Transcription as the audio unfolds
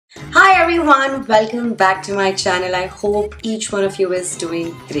Hi everyone, welcome back to my channel. I hope each one of you is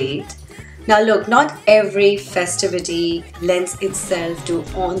doing great. Now look, not every festivity lends itself to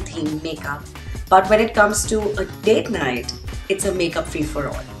on-theme makeup, but when it comes to a date night, it's a makeup free for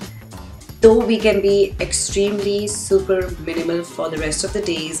all. Though we can be extremely super minimal for the rest of the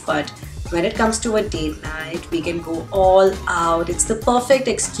days, but when it comes to a date night, we can go all out. It's the perfect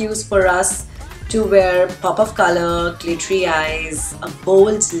excuse for us to wear pop of color, glittery eyes, a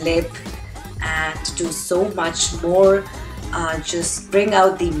bold lip, and do so much more. Just bring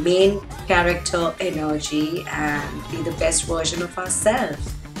out the main character energy and be the best version of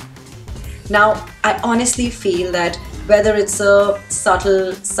ourselves. Now, I honestly feel that whether it's a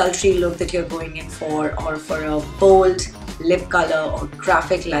subtle, sultry look that you're going in for, or for a bold lip color or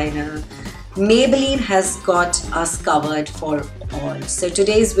graphic liner, Maybelline has got us covered for all. So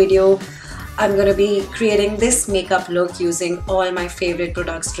today's video, I'm going to be creating this makeup look using all my favorite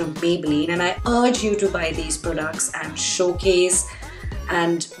products from Maybelline, and I urge you to buy these products and showcase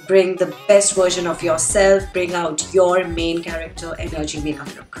and bring the best version of yourself, bring out your main character energy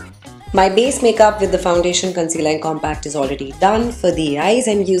makeup look. My base makeup with the foundation, concealer and compact is already done. For the eyes,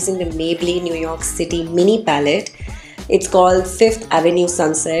 I'm using the Maybelline New York City mini palette. It's called 5th Avenue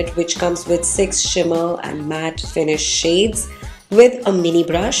Sunset, which comes with 6 shimmer and matte finish shades with a mini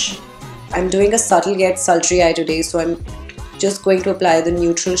brush. I'm doing a subtle yet sultry eye today, so I'm just going to apply the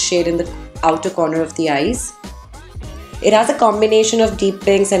neutral shade in the outer corner of the eyes. It has a combination of deep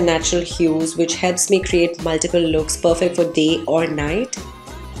pinks and natural hues, which helps me create multiple looks perfect for day or night.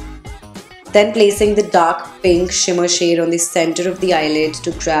 Then placing the dark pink shimmer shade on the center of the eyelid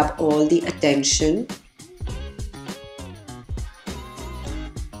to grab all the attention.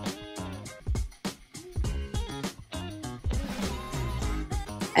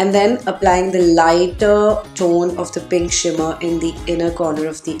 And then applying the lighter tone of the pink shimmer in the inner corner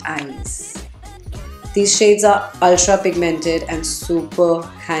of the eyes. These shades are ultra pigmented and super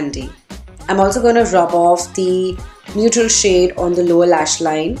handy. I'm also going to rub off the neutral shade on the lower lash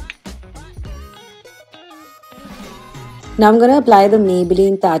line. Now I'm going to apply the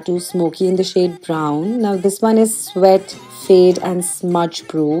Maybelline Tattoo Smokey in the shade brown. Now this one is sweat, fade and smudge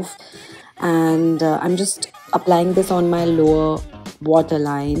proof, and I'm just applying this on my lower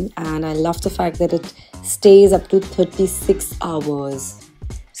waterline, and I love the fact that it stays up to 36 hours.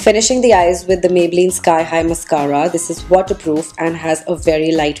 Finishing the eyes with the Maybelline Sky High Mascara. This is waterproof and has a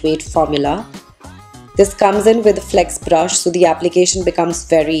very lightweight formula. This comes in with a flex brush, so the application becomes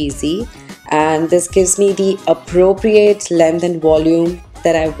very easy, and this gives me the appropriate length and volume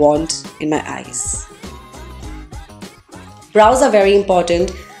that I want in my eyes. Brows are very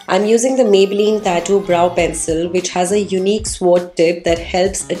important. I'm using the Maybelline Tattoo Brow Pencil, which has a unique sword tip that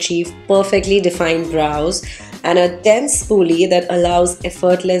helps achieve perfectly defined brows, and a dense spoolie that allows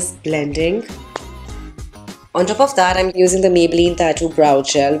effortless blending. On top of that, I'm using the Maybelline Tattoo Brow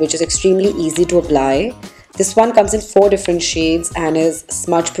Gel, which is extremely easy to apply. This one comes in 4 different shades and is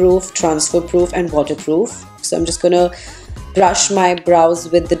smudge-proof, transfer-proof and waterproof. So I'm just gonna brush my brows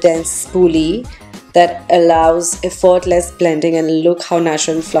with the dense spoolie that allows effortless blending, and look how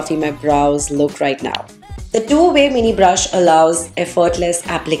natural and fluffy my brows look right now. The two-way mini brush allows effortless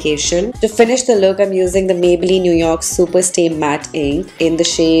application. To finish the look, I'm using the Maybelline New York Super Stay Matte Ink in the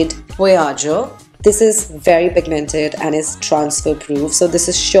shade Voyager. This is very pigmented and is transfer proof, so this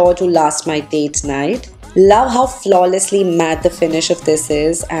is sure to last my date night. Love how flawlessly matte the finish of this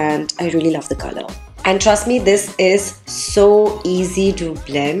is, and I really love the color. And trust me, this is so easy to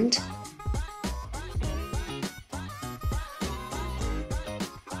blend.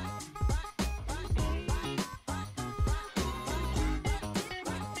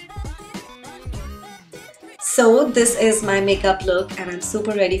 So this is my makeup look, and I'm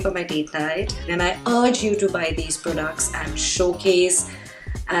super ready for my date night, and I urge you to buy these products and showcase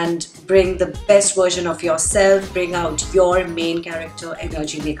and bring the best version of yourself, bring out your main character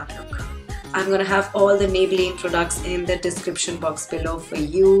energy makeup look. I'm gonna have all the Maybelline products in the description box below for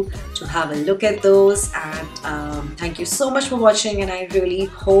you to have a look at those, and thank you so much for watching, and I really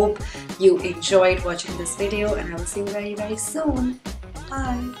hope you enjoyed watching this video, and I will see you very soon.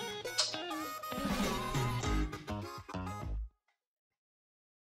 Bye.